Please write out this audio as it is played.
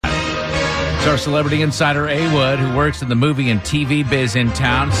It's our celebrity insider, A. Wood, who works in the movie and TV biz in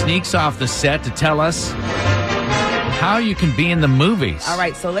town, sneaks off the set to tell us how you can be in the movies. All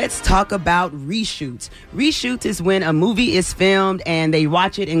right, so let's talk about reshoots. Reshoots is when a movie is filmed and they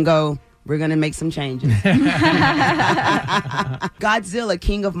watch it and go, we're going to make some changes. Godzilla,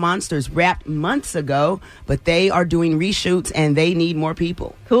 King of Monsters, wrapped months ago, but they are doing reshoots and they need more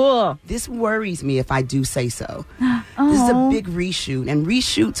people. Cool. This worries me if I do say so. This is a big reshoot, and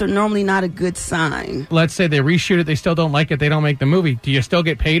reshoots are normally not a good sign. Let's say they reshoot it, they still don't like it, they don't make the movie. Do you still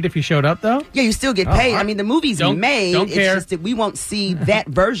get paid if you showed up, though? Yeah, you still get paid. I mean, the movie's made. Don't care. It's just that we won't see that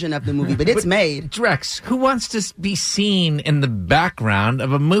version of the movie, but it's made. Drex, who wants to be seen in the background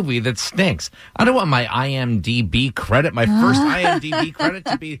of a movie that stinks? I don't want my IMDb credit, my first IMDb credit,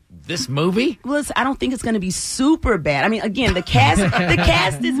 to be this movie. Well, I don't think it's going to be super bad. I mean, again, the cast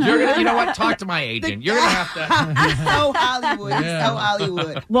is good. You know what? Talk to my agent. You're going to have to. So Hollywood. Yeah. So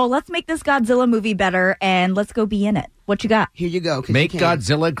Hollywood. Well, let's make this Godzilla movie better, and let's go be in it. What you got? Here you go. Make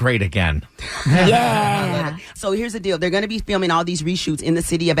Godzilla great again. Yeah. So here's the deal. They're going to be filming all these reshoots in the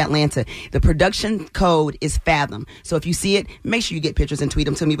city of Atlanta. The production code is Fathom. So if you see it, make sure you get pictures and tweet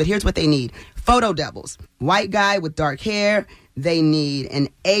them to me. But here's what they need. Photo doubles. White guy with dark hair. They need an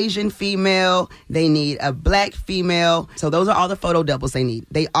Asian female. They need a black female. So those are all the photo doubles they need.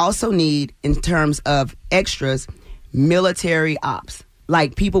 They also need, in terms of extras, military ops.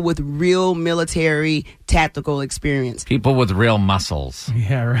 Like people with real military tactical experience. People with real muscles.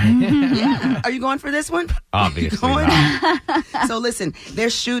 Yeah, right. Yeah. Are you going for this one? Obviously not. So listen, they're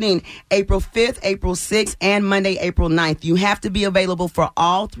shooting April 5th, April 6th, and Monday, April 9th. You have to be available for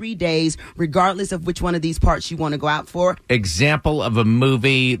all 3 days, regardless of which one of these parts you want to go out for. Example of a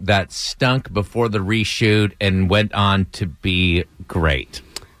movie that stunk before the reshoot and went on to be great.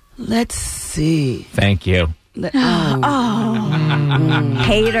 Let's see. Thank you. Hater.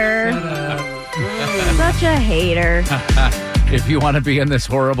 Such a hater. If you want to be in this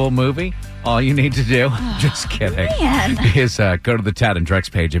horrible movie, all you need to do, just kidding, Man. is go to the Tad and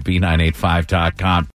Drex page at B985.com.